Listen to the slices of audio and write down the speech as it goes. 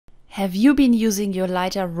Have you been using your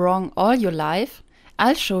lighter wrong all your life?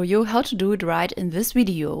 I'll show you how to do it right in this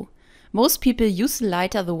video. Most people use the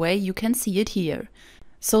lighter the way you can see it here.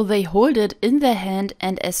 So they hold it in their hand,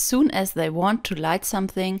 and as soon as they want to light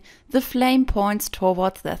something, the flame points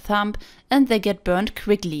towards their thumb and they get burned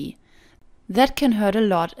quickly. That can hurt a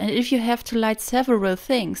lot, and if you have to light several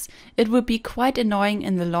things, it will be quite annoying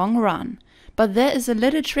in the long run. But there is a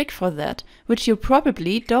little trick for that, which you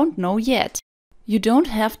probably don't know yet. You don't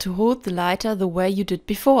have to hold the lighter the way you did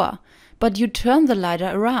before, but you turn the lighter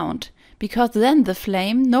around, because then the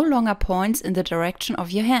flame no longer points in the direction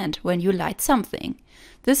of your hand when you light something.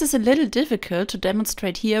 This is a little difficult to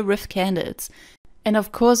demonstrate here with candles. And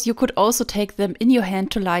of course you could also take them in your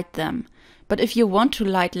hand to light them. But if you want to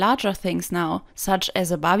light larger things now, such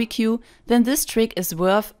as a barbecue, then this trick is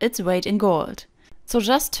worth its weight in gold. So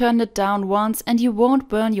just turn it down once and you won't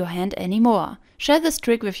burn your hand anymore. Share this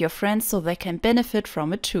trick with your friends so they can benefit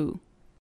from it too.